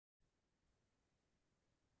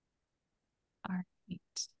All right.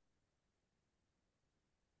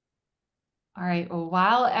 All right. Well,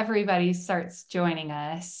 while everybody starts joining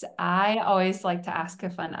us, I always like to ask a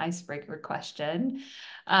fun icebreaker question.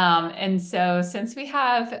 And so, since we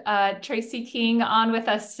have Tracey King on with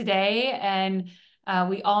us today, and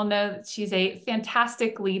we all know that she's a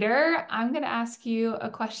fantastic leader, I'm going to ask you a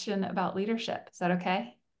question about leadership. Is that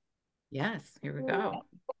okay? Yes, here we go.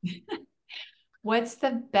 What's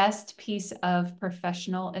the best piece of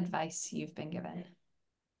professional advice you've been given?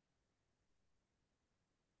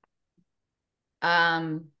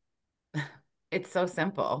 Um, it's so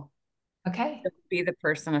simple. Okay. Just be the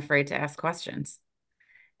person afraid to ask questions.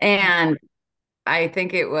 And I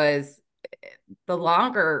think it was the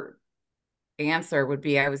longer answer would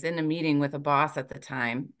be I was in a meeting with a boss at the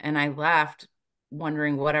time and I left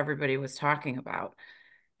wondering what everybody was talking about.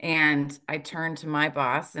 And I turned to my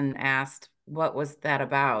boss and asked, what was that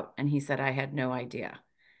about? And he said, I had no idea.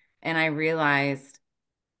 And I realized,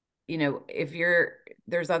 if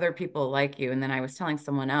there's other people like you. And then I was telling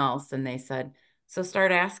someone else and they said, so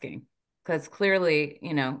start asking because clearly,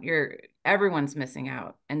 everyone's missing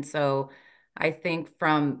out. And so I think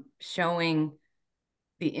from showing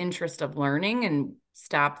the interest of learning and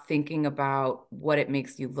stop thinking about what it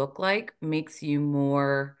makes you look like makes you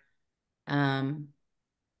more, um,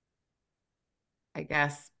 I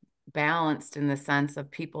guess, balanced in the sense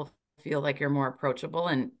of people feel like you're more approachable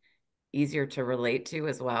and easier to relate to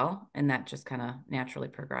as well. And that just kind of naturally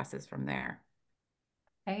progresses from there.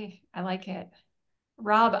 Hey, I like it.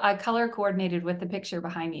 Rob, I color coordinated with the picture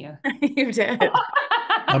behind you. You did.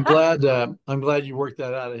 I'm glad you worked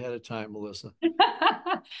that out ahead of time, Melissa.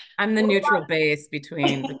 I'm the What neutral base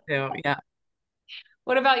between the two. Yeah.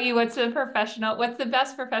 what about you? What's the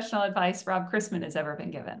best professional advice Rob Christman has ever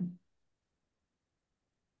been given?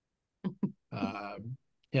 Uh,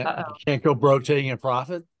 you Uh-oh. can't go broke taking a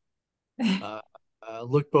profit. Uh,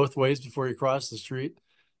 look both ways before you cross the street.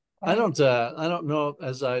 Okay. I don't know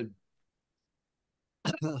as I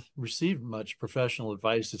received much professional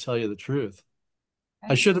advice to tell you the truth.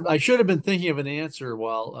 Okay. I should have been thinking of an answer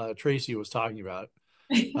while Tracey was talking about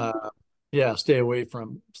it. Yeah, stay away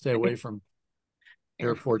from Here.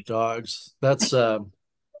 airport dogs. That's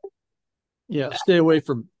yeah, stay away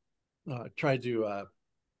from try to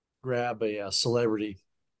grab a, celebrity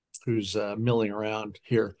who's milling around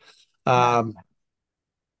here. Yeah. Um,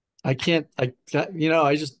 I can't. I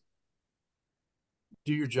just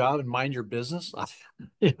do your job and mind your business. I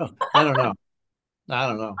don't know. I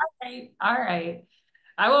don't know. Right. All right.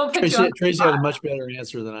 I won't put you on Tracy had a much better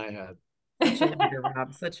answer than I had. Such a leader,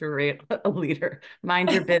 Rob. Such a leader.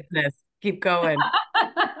 Mind your business. Keep going. the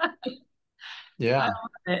spot. I Yeah. love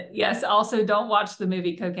it. Yes. Also, don't watch the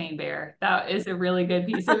movie Cocaine Bear. That is a really good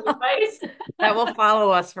piece of advice. That will follow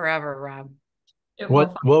us forever, Rob. It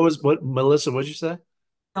will. What Melissa? What'd you say?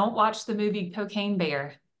 Don't watch the movie Cocaine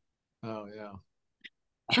Bear. Oh yeah.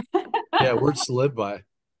 Yeah. Words to live by.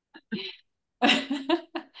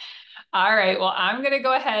 All right. Well, I'm going to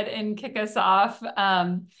go ahead and kick us off.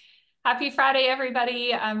 Happy Friday,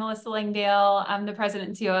 everybody. I'm Melissa Langdale. I'm the president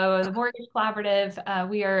and COO of the Mortgage Collaborative.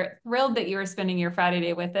 We are thrilled that you are spending your Friday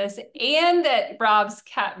day with us and that Rob's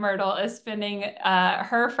cat Myrtle is spending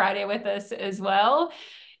her Friday with us as well.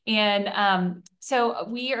 And so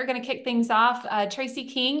we are going to kick things off. Tracey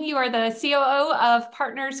King, you are the COO of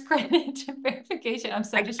Partners Credit Verification. I'm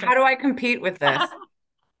so How distracted. do I compete with this?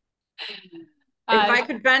 If Uh, I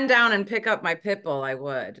could bend down and pick up my pit bull, I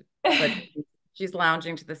would. But she's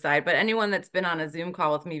lounging to the side. But anyone that's been on a Zoom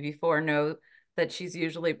call with me before know that she's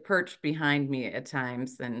usually perched behind me at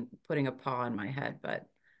times and putting a paw on my head, but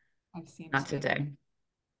I've seen not Tracey. today.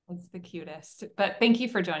 It's the cutest. But thank you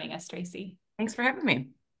for joining us, Tracey. Thanks for having me.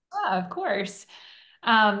 Yeah, of course.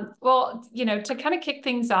 Well, to kind of kick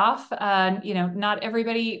things off, not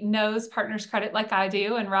everybody knows Partners Credit like I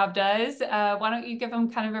do and Rob does. Why don't you give them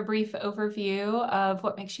kind of a brief overview of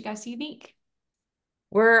what makes you guys unique?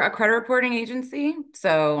 We're a credit reporting agency,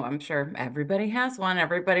 so I'm sure everybody has one.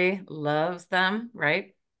 Everybody loves them,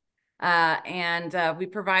 right? And we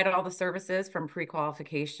provide all the services from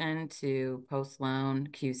pre-qualification to post-loan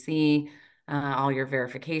QC, all your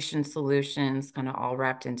verification solutions, kind of all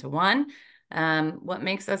wrapped into one. What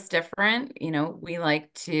makes us different, we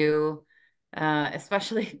like to,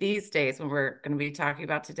 especially these days when we're going to be talking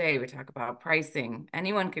about today, we talk about pricing.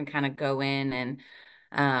 Anyone can kind of go in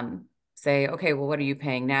and say, okay, well, what are you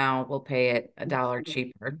paying now? We'll pay it a dollar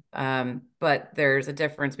cheaper. But there's a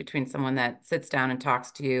difference between someone that sits down and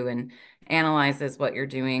talks to you and analyzes what you're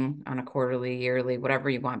doing on a quarterly, yearly, whatever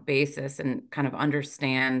you want basis and kind of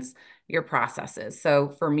understands your processes. So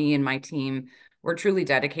for me and my team, we're truly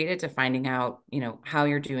dedicated to finding out, how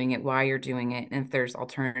you're doing it, why you're doing it, and if there's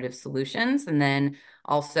alternative solutions. And then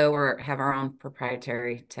also we have our own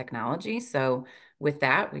proprietary technology. So with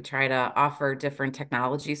that, we try to offer different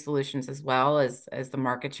technology solutions as well as the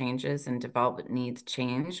market changes and development needs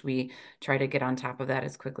change. We try to get on top of that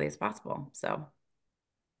as quickly as possible. So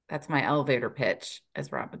that's my elevator pitch,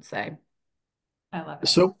 as Rob would say. I love it.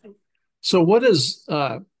 So what is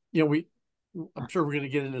I'm sure we're going to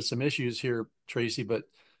get into some issues here, Tracey, but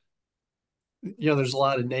there's a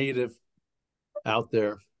lot of negative out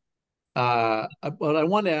there. But I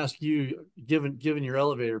want to ask you, given your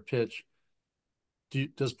elevator pitch,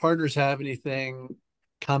 does Partners have anything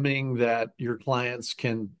coming that your clients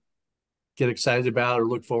can get excited about or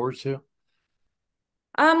look forward to?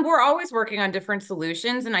 We're always working on different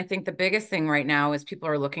solutions, and I think the biggest thing right now is people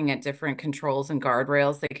are looking at different controls and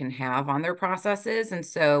guardrails they can have on their processes. And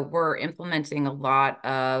so we're implementing a lot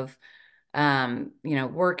of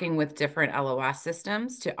working with different LOS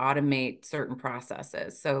systems to automate certain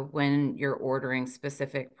processes. So when you're ordering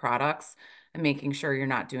specific products and making sure you're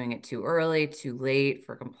not doing it too early, too late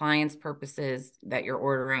for compliance purposes, that you're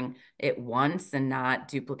ordering it once and not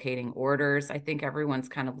duplicating orders. I think everyone's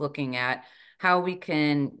kind of looking at how we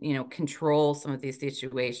can, control some of these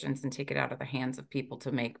situations and take it out of the hands of people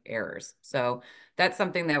to make errors. So that's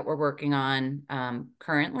something that we're working on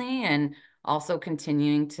currently, and also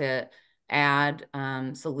continuing to add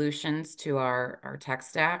solutions to our tech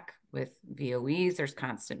stack with VOEs. There's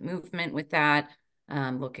constant movement with that,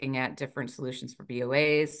 looking at different solutions for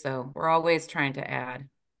BOAs. So we're always trying to add.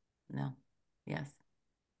 No, yes.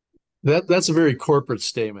 That's a very corporate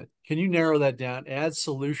statement. Can you narrow that down? Add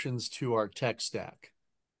solutions to our tech stack.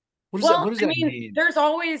 What Well, does I that mean, mean? there's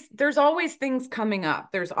always things coming up.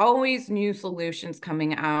 There's always new solutions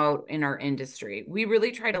coming out in our industry. We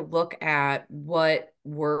really try to look at what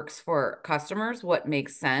works for customers, what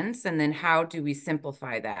makes sense, and then how do we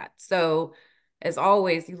simplify that. So, as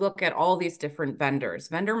always, you look at all these different vendors.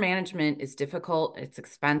 Vendor management is difficult, it's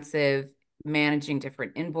expensive. Managing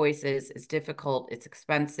different invoices is difficult, it's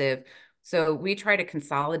expensive. So we try to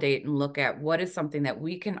consolidate and look at what is something that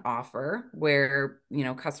we can offer where,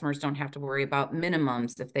 customers don't have to worry about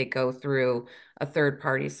minimums if they go through a third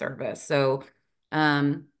party service. So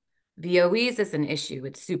VOEs is an issue.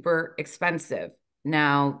 It's super expensive.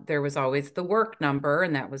 Now there was always the work number,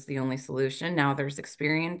 and that was the only solution. Now there's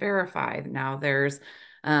Experian Verify. Now there's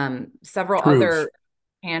several Proof. other,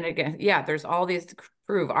 and again, yeah, there's all these to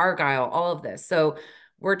prove Argyle, all of this. So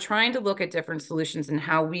we're trying to look at different solutions and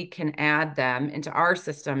how we can add them into our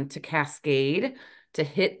system to cascade to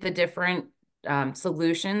hit the different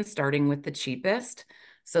solutions, starting with the cheapest,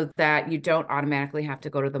 so that you don't automatically have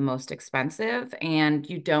to go to the most expensive, and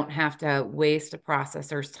you don't have to waste a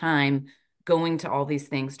processor's time going to all these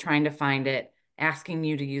things, trying to find it, asking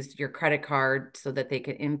you to use your credit card so that they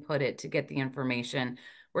can input it to get the information.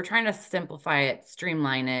 We're trying to simplify it,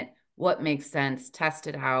 streamline it, what makes sense, test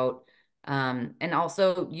it out, and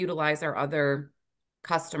also utilize our other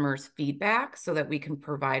customers' feedback so that we can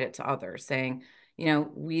provide it to others, saying,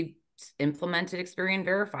 we've implemented Experian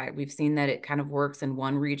Verify. We've seen that it kind of works in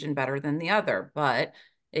one region better than the other, but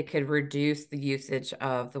it could reduce the usage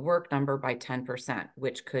of the work number by 10%,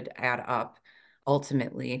 which could add up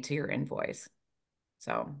ultimately to your invoice.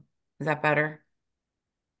 So is that better?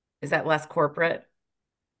 Is that less corporate?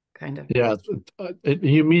 Kind of. Yeah,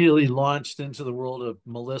 he immediately launched into the world of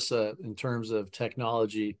Melissa in terms of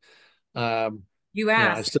technology. Um, You I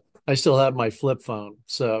asked. still have my flip phone,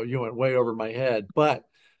 so you went way over my head. But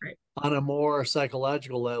Right. on a more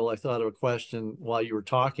psychological level, I thought of a question while you were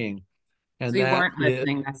talking, So and you that weren't is,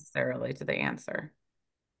 listening necessarily to the answer.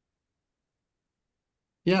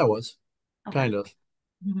 yeah, it was Okay. kind of.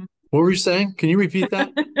 Mhm. What were you saying? Can you repeat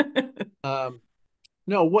that? Um,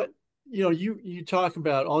 no, you talk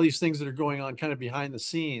about all these things that are going on kind of behind the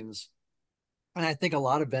scenes, and I think a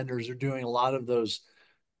lot of vendors are doing a lot of those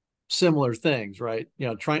similar things, right?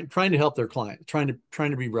 Trying to help their client, trying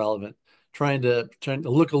to be relevant, trying to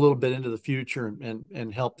look a little bit into the future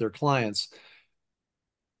and help their clients.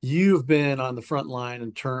 You've been on the front line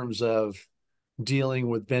in terms of dealing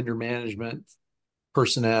with vendor management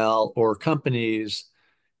personnel or companies,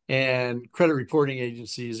 and credit reporting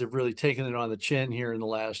agencies have really taken it on the chin here in the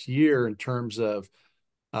last year in terms of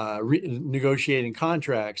negotiating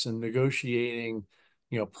contracts and negotiating,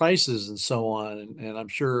 prices and so on. And I'm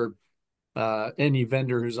sure any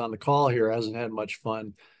vendor who's on the call here hasn't had much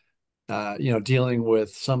fun, dealing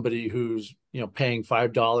with somebody who's, paying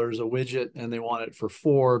 $5 a widget and they want it for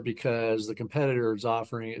four because the competitor is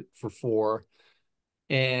offering it for four,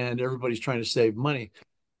 and everybody's trying to save money.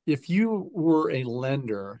 If you were a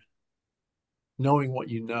lender knowing what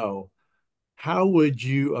you know, how would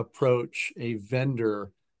you approach a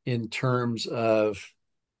vendor in terms of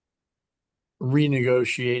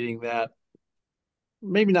renegotiating that?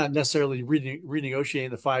 Maybe not necessarily renegotiating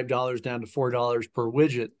the $5 down to $4 per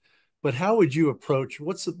widget, but how would you approach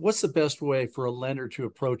what's the best way for a lender to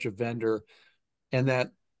approach a vendor, and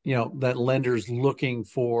that that lender's looking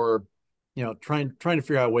for, trying to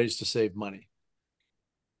figure out ways to save money?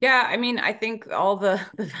 Yeah, I mean, I think all the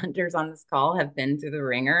vendors on this call have been through the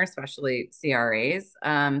ringer, especially CRAs.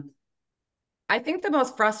 I think the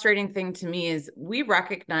most frustrating thing to me is we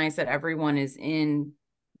recognize that everyone is in,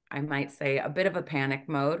 I might say, a bit of a panic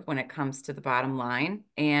mode when it comes to the bottom line.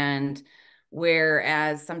 And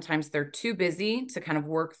whereas sometimes they're too busy to kind of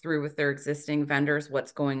work through with their existing vendors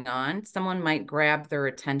what's going on, someone might grab their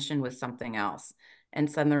attention with something else. And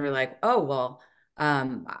suddenly they're like, oh, well,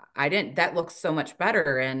 I didn't, that looks so much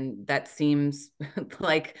better. And that seems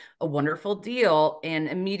like a wonderful deal. And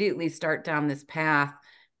immediately start down this path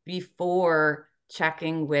before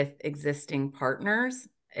checking with existing partners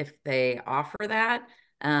if they offer that,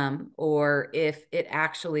 or if it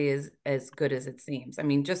actually is as good as it seems. I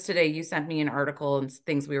mean, just today you sent me an article and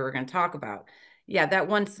things we were going to talk about. Yeah, that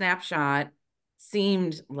one snapshot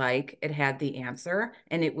seemed like it had the answer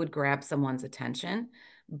and it would grab someone's attention.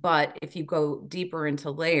 But if you go deeper into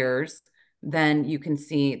layers, then you can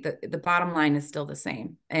see that the bottom line is still the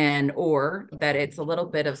same, and or that it's a little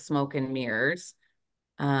bit of smoke and mirrors.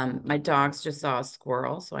 My dogs just saw a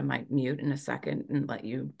squirrel, so I might mute in a second and let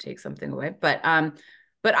you take something away. But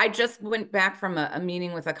I just went back from a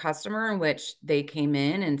meeting with a customer in which they came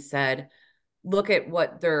in and said, look at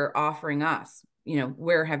what they're offering us. You know,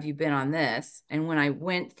 where have you been on this? And when I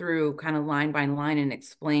went through kind of line by line and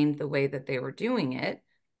explained the way that they were doing it,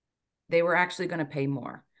 they were actually going to pay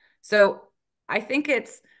more. So I think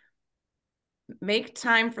it's make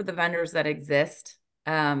time for the vendors that exist,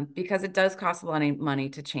 because it does cost a lot of money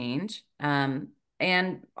to change. And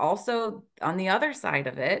also on the other side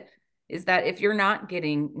of it is that if you're not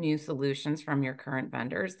getting new solutions from your current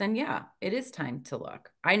vendors, then yeah, it is time to look.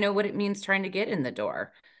 I know what it means trying to get in the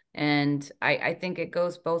door. And I think it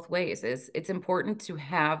goes both ways. It's important to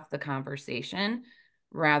have the conversation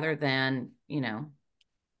rather than,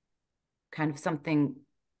 kind of something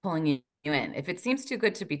pulling you in. If it seems too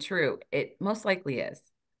good to be true, it most likely is.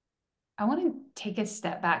 I want to take a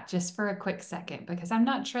step back just for a quick second because I'm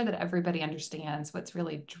not sure that everybody understands what's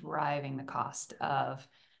really driving the cost of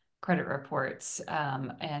credit reports,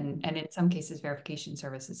 and in some cases verification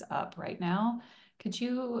services up right now. Could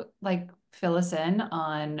you fill us in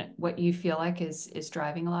on what you feel like is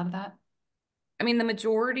driving a lot of that? I mean, the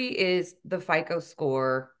majority is the FICO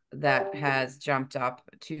score that has jumped up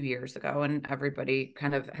 2 years ago, and everybody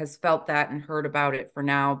kind of has felt that and heard about it for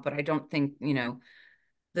now. But I don't think,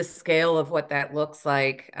 the scale of what that looks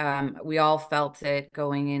like. We all felt it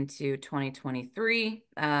going into 2023.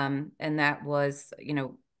 And that was,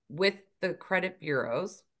 with the credit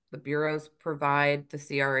bureaus, the bureaus provide the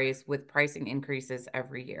CRAs with pricing increases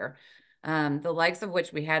every year. The likes of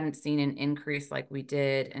which we hadn't seen an increase like we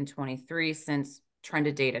did in 23 since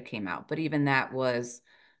trended data came out. But even that was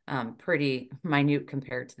pretty minute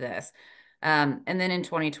compared to this. And then in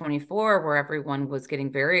 2024, where everyone was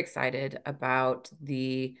getting very excited about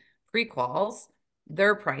the prequals,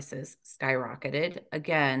 their prices skyrocketed.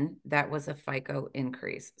 Again, that was a FICO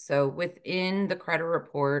increase. So within the credit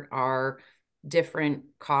report are different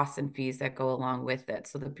costs and fees that go along with it.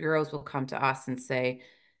 So the bureaus will come to us and say,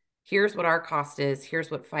 here's what our cost is, here's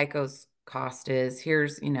what FICO's cost is,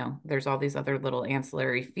 here's, there's all these other little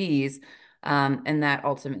ancillary fees. And that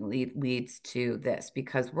ultimately leads to this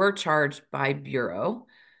because we're charged by bureau,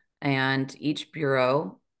 and each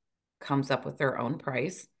bureau comes up with their own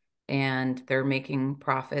price, and they're making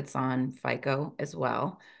profits on FICO as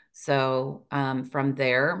well. So from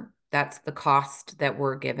there, that's the cost that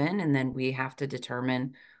we're given. And then we have to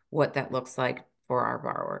determine what that looks like for our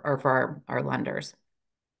borrower or for our lenders.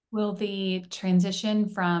 Will the transition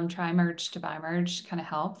from tri-merge to bi-merge kind of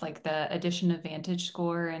help, like the addition of Vantage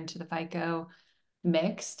score into the FICO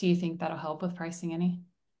mix? Do you think that'll help with pricing any?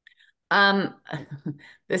 Um,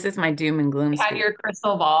 this is my doom and gloom I had speech. your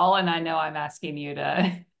crystal ball, and I know I'm asking you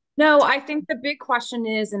to. No, I think the big question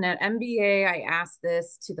is, and at MBA, I asked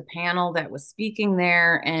this to the panel that was speaking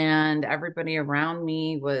there, and everybody around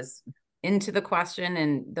me was into the question,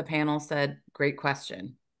 and the panel said, "Great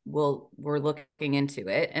question. We're looking into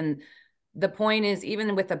it." And the point is,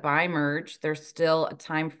 even with the buy merge, there's still a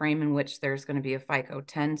time frame in which there's going to be a FICO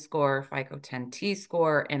 10 score, FICO 10T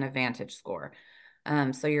score, and a Vantage score.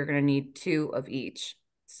 So you're going to need two of each.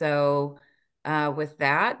 So with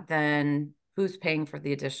that, then who's paying for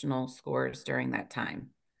the additional scores during that time.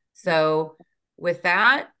 So with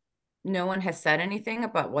that, no one has said anything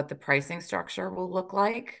about what the pricing structure will look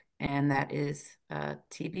like, and that is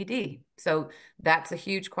TBD. So that's a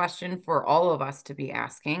huge question for all of us to be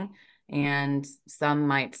asking. And some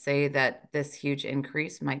might say that this huge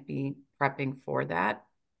increase might be prepping for that,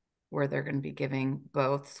 where they're going to be giving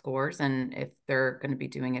both scores. And if they're going to be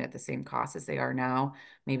doing it at the same cost as they are now,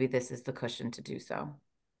 maybe this is the cushion to do so.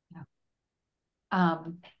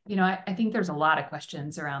 I think there's a lot of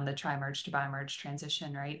questions around the tri-merge to bi-merge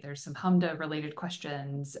transition, right? There's some HMDA related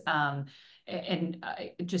questions, and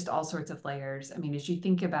just all sorts of layers. I mean, as you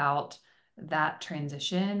think about that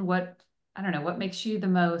transition, I don't know, what makes you the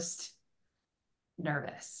most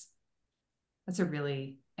nervous? That's a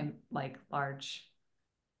really large,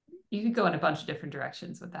 you could go in a bunch of different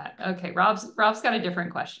directions with that. Okay, Rob's got a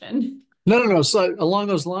different question. No. So along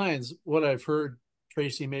those lines, what I've heard,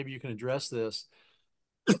 Tracey, maybe you can address this,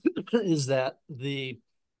 is that the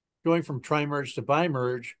going from tri-merge to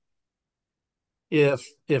bi-merge,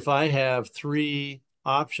 if I have three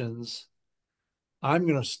options, I'm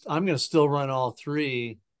gonna still run all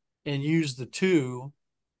three and use the two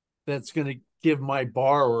that's gonna give my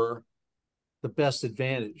borrower the best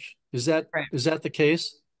advantage. Is that Right. is that the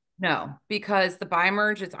case? No, because the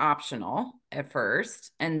bi-merge is optional at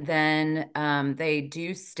first. And then they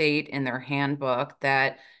do state in their handbook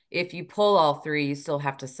that if you pull all three, you still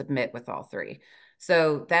have to submit with all three.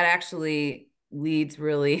 So that actually leads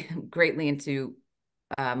really greatly into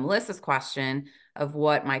Melissa's question of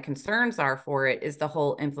what my concerns are for it is the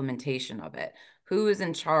whole implementation of it. Who is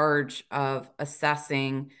in charge of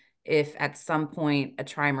assessing if at some point a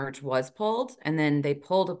tri-merge was pulled and then they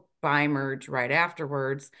pulled a bi-merge right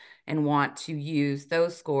afterwards and want to use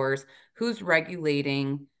those scores? Who's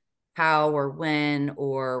regulating how or when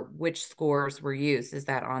or which scores were used? Is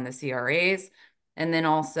that on the CRAs? And then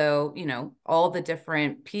also, all the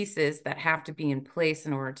different pieces that have to be in place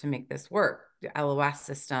in order to make this work. The LOS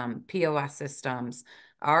system, POS systems,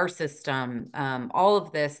 our system, all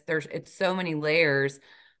of this, it's so many layers.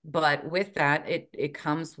 But with that, it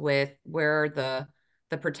comes with where the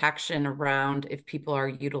protection around if people are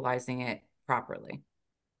utilizing it properly.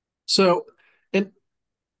 So, and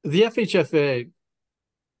the FHFA,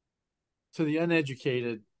 to the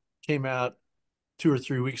uneducated, came out 2 or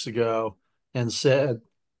 3 weeks ago and said,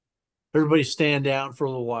 everybody stand down for a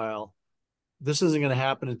little while. This isn't going to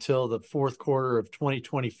happen until the fourth quarter of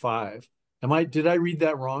 2025. Did I read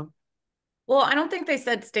that wrong? Well, I don't think they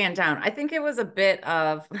said stand down. I think it was a bit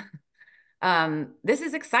of this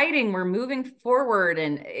is exciting. We're moving forward.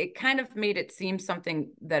 And it kind of made it seem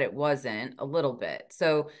something that it wasn't a little bit.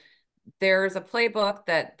 So there's a playbook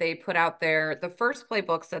that they put out there. The first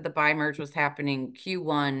playbook said the buy merge was happening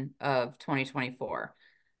Q1 of 2024.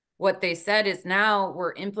 What they said is now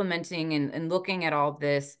we're implementing and looking at all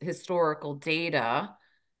this historical data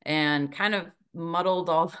and kind of muddled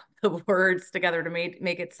all the words together to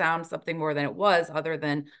make it sound something more than it was, other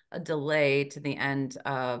than a delay to the end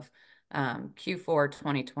of Q4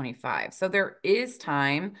 2025. So there is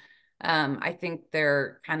time. I think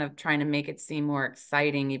they're kind of trying to make it seem more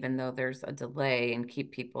exciting, even though there's a delay, and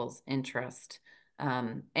keep people's interest.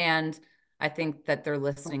 And I think that they're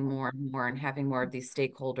listening more and more and having more of these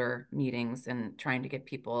stakeholder meetings and trying to get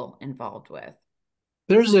people involved with.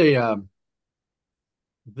 There's a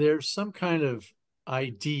there's some kind of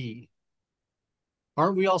ID.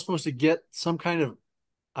 Aren't we all supposed to get some kind of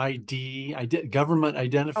government Oh, the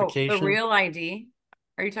identification? real ID.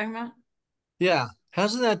 Are you talking about? Yeah.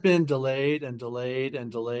 Hasn't that been delayed and delayed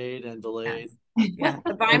and delayed and delayed? Yes. Yeah.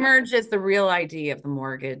 The buy And merge is the real ID of the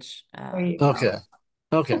mortgage. There you go. okay.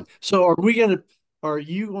 Okay. So are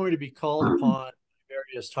you going to be called upon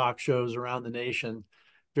various talk shows around the nation,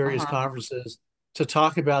 various Uh-huh. conferences to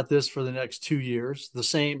talk about this for the next 2 years? The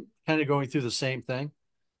same kind of going through the same thing?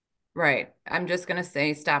 Right. I'm just going to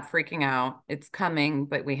say, stop freaking out. It's coming,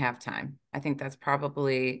 but we have time. I think that's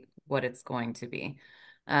probably what it's going to be.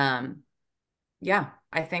 Um, yeah,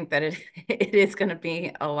 I think that it it is going to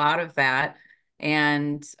be a lot of that.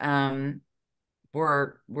 And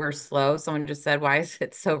we're slow. Someone just said, why is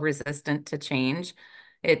it so resistant to change?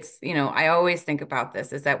 It's, I always think about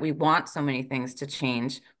this is that we want so many things to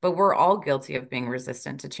change, but we're all guilty of being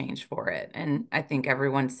resistant to change for it. And I think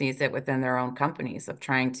everyone sees it within their own companies of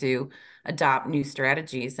trying to adopt new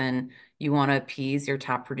strategies. And you want to appease your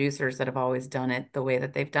top producers that have always done it the way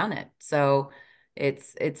that they've done it. So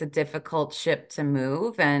it's a difficult ship to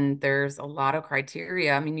move, and there's a lot of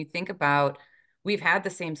criteria. I mean, you think about we've had the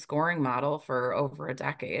same scoring model for over a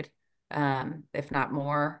decade, if not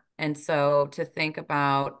more. And so to think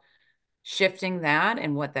about shifting that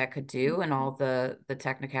and what that could do and all the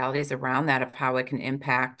technicalities around that of how it can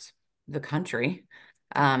impact the country,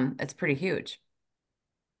 it's pretty huge.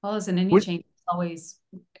 Well, as in any What, change,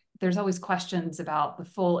 there's always questions about the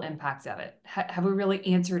full impact of it. Have we really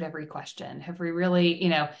answered every question? Have we really,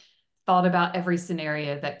 thought about every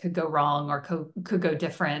scenario that could go wrong or could go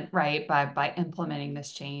different, right? By implementing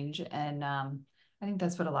this change. And I think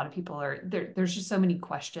that's what a lot of people are there's just so many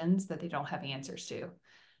questions that they don't have answers to. And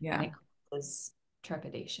Yeah, it causes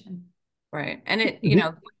trepidation. right. And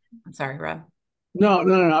I'm sorry, Rob. no.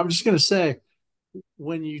 I'm just going to say,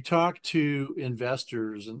 when you talk to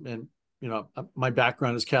investors and my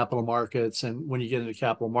background is capital markets, and when you get into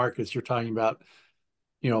capital markets, you're talking about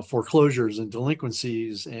foreclosures and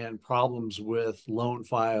delinquencies and problems with loan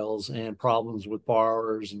files and problems with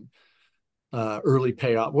borrowers and early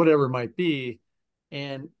payoff, whatever it might be.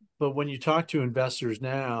 And but when you talk to investors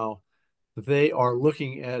now, they are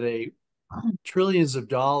looking at a trillions of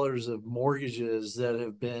dollars of mortgages that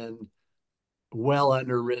have been well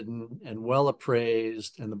underwritten and well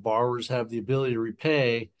appraised, and the borrowers have the ability to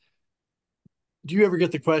repay. Do you ever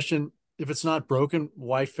get the question, if it's not broken,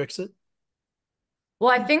 why fix it? Well,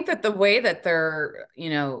 I think that the way that their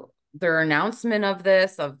announcement of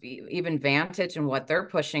this, of even Vantage and what they're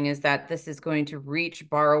pushing is that this is going to reach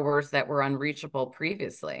borrowers that were unreachable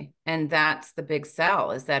previously. And that's the big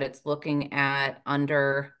sell, is that it's looking at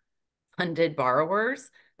underfunded borrowers.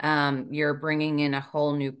 You're bringing in a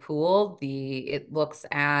whole new pool. It looks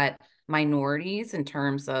at minorities in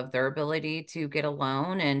terms of their ability to get a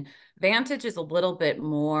loan. And Vantage is a little bit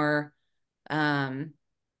more um,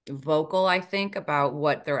 vocal, I think, about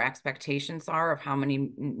what their expectations are of how many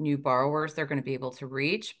new borrowers they're going to be able to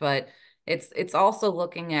reach. But it's also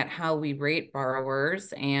looking at how we rate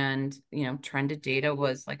borrowers. And trended data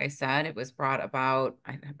was, like I said, it was brought about,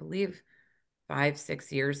 I believe, 5,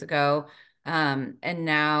 6 years ago. And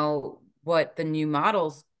now what the new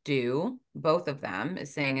models do, both of them,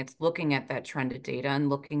 is saying it's looking at that trended data and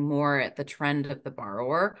looking more at the trend of the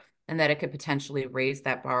borrower, and that it could potentially raise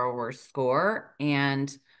that borrower's score.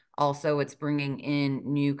 And also it's bringing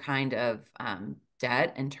in new kind of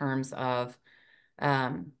debt in terms of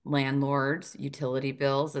landlords, utility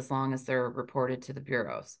bills, as long as they're reported to the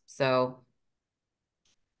bureaus. So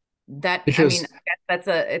that, I mean,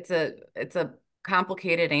 Because it's a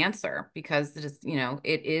complicated answer, because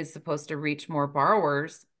it is supposed to reach more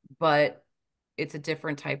borrowers, but it's a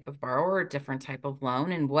different type of borrower, a different type of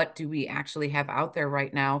loan. And what do we actually have out there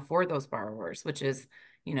right now for those borrowers, which is,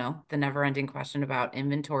 the never ending question about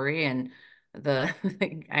inventory and the,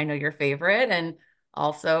 I know your favorite, and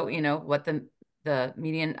also, what the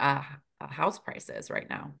median house price is right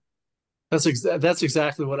now. that's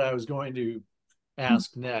exactly what I was going to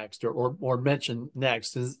ask next, or mention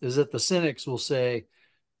next, is that the cynics will say,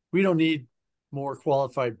 we don't need more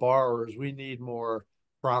qualified borrowers, we need more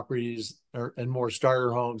properties and more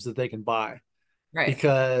starter homes that they can buy. Right,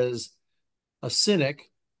 Because a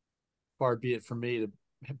cynic, far be it from me to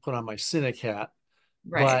put on my cynic hat,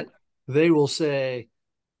 right, but they will say,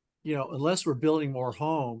 unless we're building more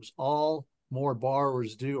homes, all more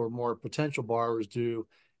borrowers do, or more potential borrowers do,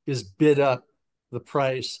 is bid up the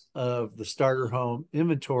price of the starter home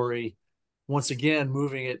inventory, once again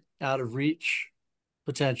moving it out of reach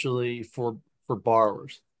potentially for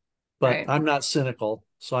borrowers. But right. I'm not cynical,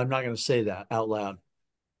 so I'm not going to say that out loud.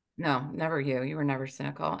 No, never you. You were never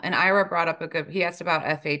cynical. And Ira brought up he asked about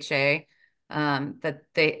FHA, that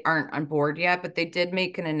they aren't on board yet, but they did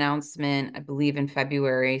make an announcement, I believe in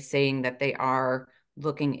February, saying that they are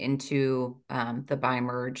looking into the buy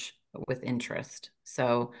merge with interest.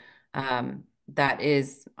 So that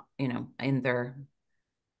is, in their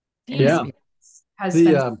Yeah. He has The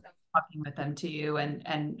spent talking with them too,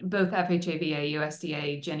 and both FHA,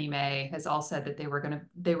 USDA, Jenny Mae has all said that they were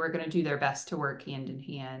gonna do their best to work hand in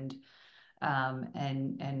hand,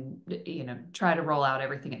 and try to roll out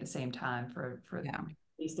everything at the same time for Yeah,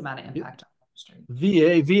 least amount of impact on the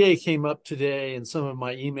industry. VA came up today in some of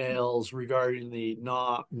my emails regarding the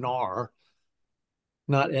NAR,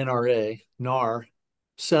 not NRA, NAR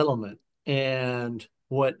settlement, and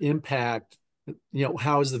what impact,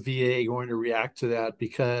 how is the VA going to react to that?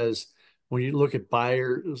 Because when you look at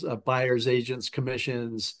buyers agents,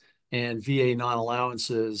 commissions, and VA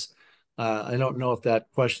non-allowances, I don't know if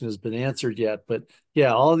that question has been answered yet, but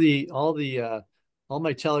yeah, all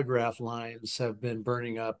my telegraph lines have been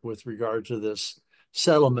burning up with regard to this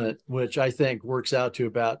settlement, which I think works out to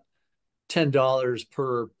about $10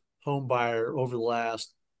 per home buyer over the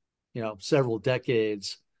last, several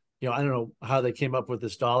decades. I don't know how they came up with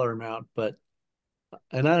this dollar amount,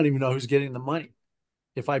 and I don't even know who's getting the money.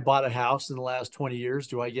 If I bought a house in the last 20 years,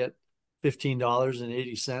 do I get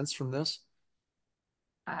 $15.80 from this?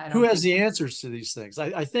 I Who don't has think. the answers to these things?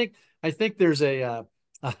 I think there's a You're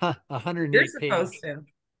 108 supposed page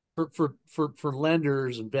to. for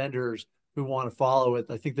lenders and vendors who want to follow it.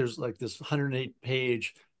 I think there's like this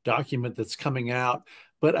 108-page document that's coming out.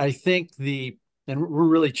 But I think and we're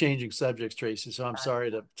really changing subjects, Tracey. So I'm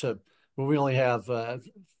sorry but we only have 4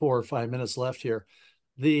 or 5 minutes left here.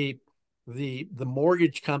 The the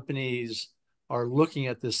mortgage companies are looking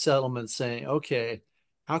at this settlement saying, okay,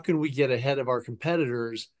 how can we get ahead of our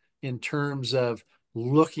competitors in terms of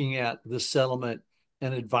looking at the settlement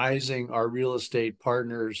and advising our real estate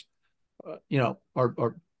partners,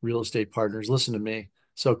 our real estate partners, listen to me,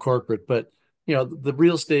 so corporate, but the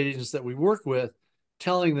real estate agents that we work with,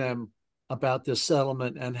 telling them about this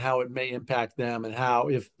settlement and how it may impact them and how,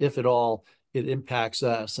 if at all, it impacts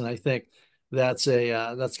us. And I think that's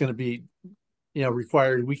going to be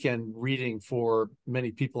required weekend reading for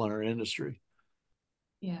many people in our industry.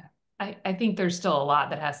 Yeah, I think there's still a lot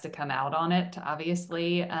that has to come out on it,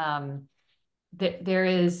 obviously. There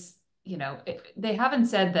is, they haven't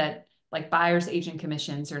said that like buyer's agent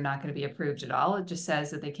commissions are not going to be approved at all. It just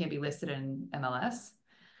says that they can't be listed in MLS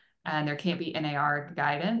and there can't be NAR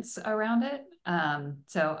guidance around it.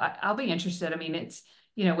 So I'll be interested. I mean, it's,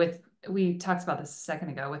 we talked about this a second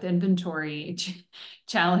ago with inventory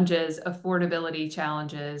challenges, affordability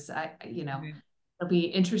challenges. It'll be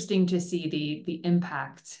interesting to see the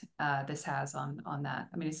impact this has on that.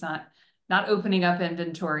 I mean, it's not opening up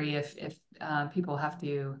inventory if people have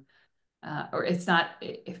to, or it's not.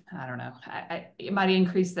 If I don't know, it might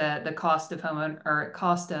increase the cost of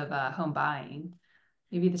home buying.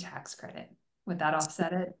 Maybe the tax credit, would that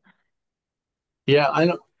offset it? Yeah,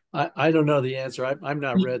 I don't know the answer. I'm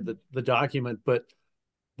not read the document, but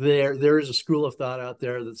there is a school of thought out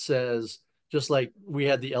there that says, just like we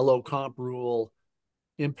had the LO comp rule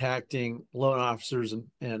impacting loan officers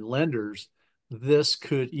and lenders, this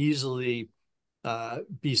could easily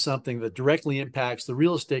be something that directly impacts the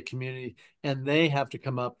real estate community, and they have to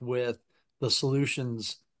come up with the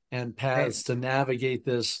solutions and Right. paths to navigate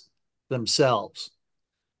this themselves.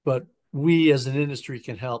 But we as an industry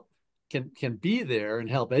can be there and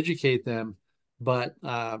help educate them. But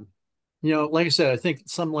like I said, I think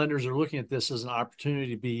some lenders are looking at this as an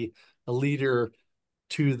opportunity to be a leader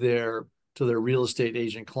to their real estate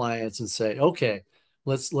agent clients and say, okay,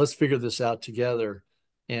 let's figure this out together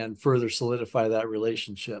and further solidify that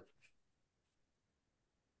relationship.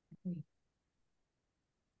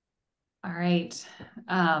 All right.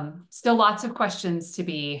 Still lots of questions to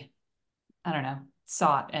be, I don't know,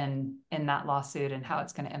 sought in that lawsuit and how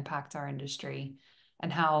it's going to impact our industry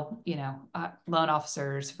and how, loan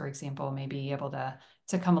officers, for example, may be able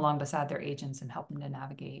to come along beside their agents and help them to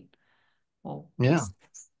navigate. We'll Yeah. see.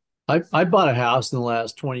 I bought a house in the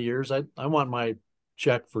last 20 years. I want my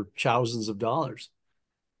check for thousands of dollars.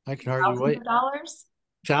 I can hardly Thousands wait. of dollars?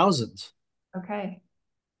 Thousands. Okay.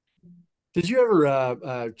 Did you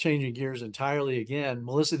ever changing gears entirely again,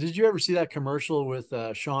 Melissa? Did you ever see that commercial with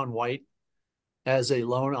Shaun White as a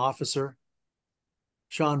loan officer?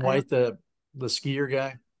 Shaun I don't, White, the skier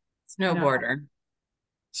guy, I don't know. Snowboarder.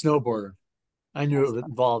 snowboarder. I knew That's it fun.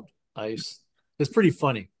 involved ice. It's pretty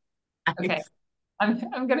funny. Okay.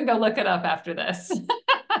 I'm gonna go look it up after this.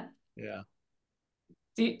 Yeah.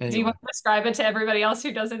 Do you Anyway, want to describe it to everybody else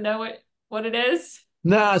who doesn't know what it is?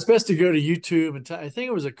 no, it's best to go to YouTube and I think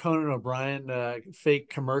it was a Conan O'Brien fake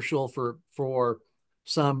commercial for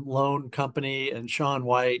some loan company, and Shaun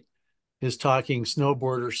White is talking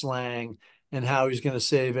snowboarder slang and how he's going to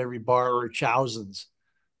save every borrower thousands,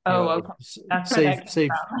 Oh, okay. That's where that came save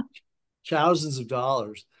from. thousands of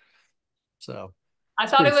dollars. So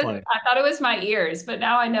it's pretty funny. I thought it was my ears, but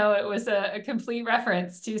now I know it was a complete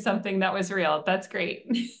reference to something that was real. That's great.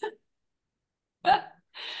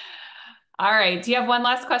 All right. Do you have one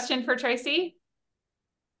last question for Tracey?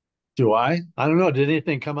 Do I? I don't know. Did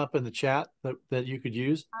anything come up in the chat that you could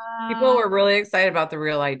use? People Uh, were really excited about the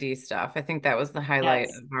real ID stuff. I think that was the highlight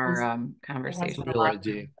yes, of our there has The conversation. been a real lot.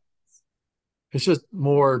 ID. It's just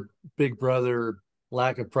more Big Brother,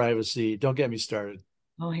 lack of privacy. Don't get me started.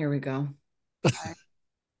 Oh, here we go. All right.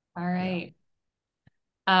 All Yeah. right.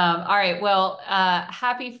 All right. Well,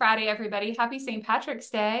 happy Friday, everybody. Happy St. Patrick's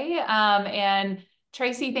Day. And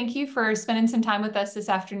Tracey, thank you for spending some time with us this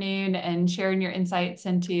afternoon and sharing your insights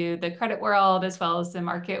into the credit world as well as the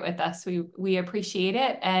market with us. We appreciate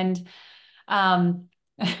it. And um,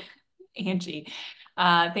 Angie,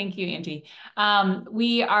 thank you, Angie.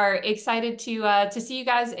 We are excited to see you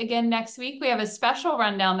guys again next week. We have a special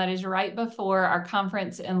rundown that is right before our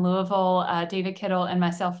conference in Louisville. David Kittle and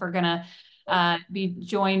myself are gonna be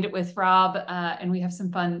joined with Rob, and we have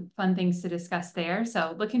some fun things to discuss there.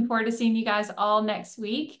 So looking forward to seeing you guys all next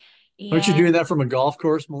week. Aren't you And doing that from a golf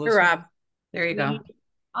course, Hey, Melissa? Rob, there you go.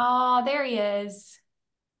 oh, there he is.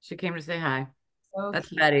 She came to say hi. So That's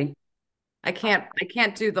cute. Betty. I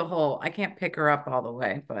can't do the whole, I can't pick her up all the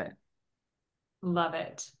way, but Love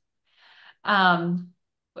it. Um,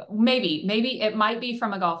 maybe it might be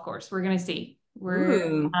from a golf course. We're gonna see.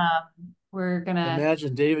 ooh, We're gonna,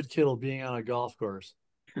 Imagine David Kittle being on a golf course.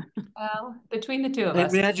 well, between the two of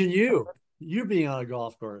us. Imagine you being on a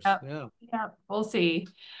golf course. Yep. Yeah. Yep. We'll see.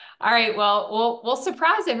 All right. Well, we'll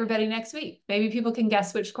surprise everybody next week. Maybe people can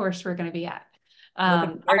guess which course we're going to be at. looking All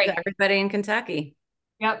forward right. to everybody in Kentucky.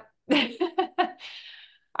 Yep.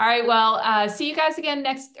 All right. Well, see you guys again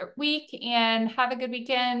next week and have a good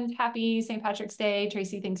weekend. Happy St. Patrick's Day.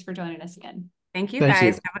 Tracey, thanks for joining us again. Thank you Thank guys.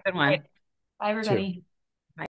 you. Have a good All right. one. Bye, Too. everybody.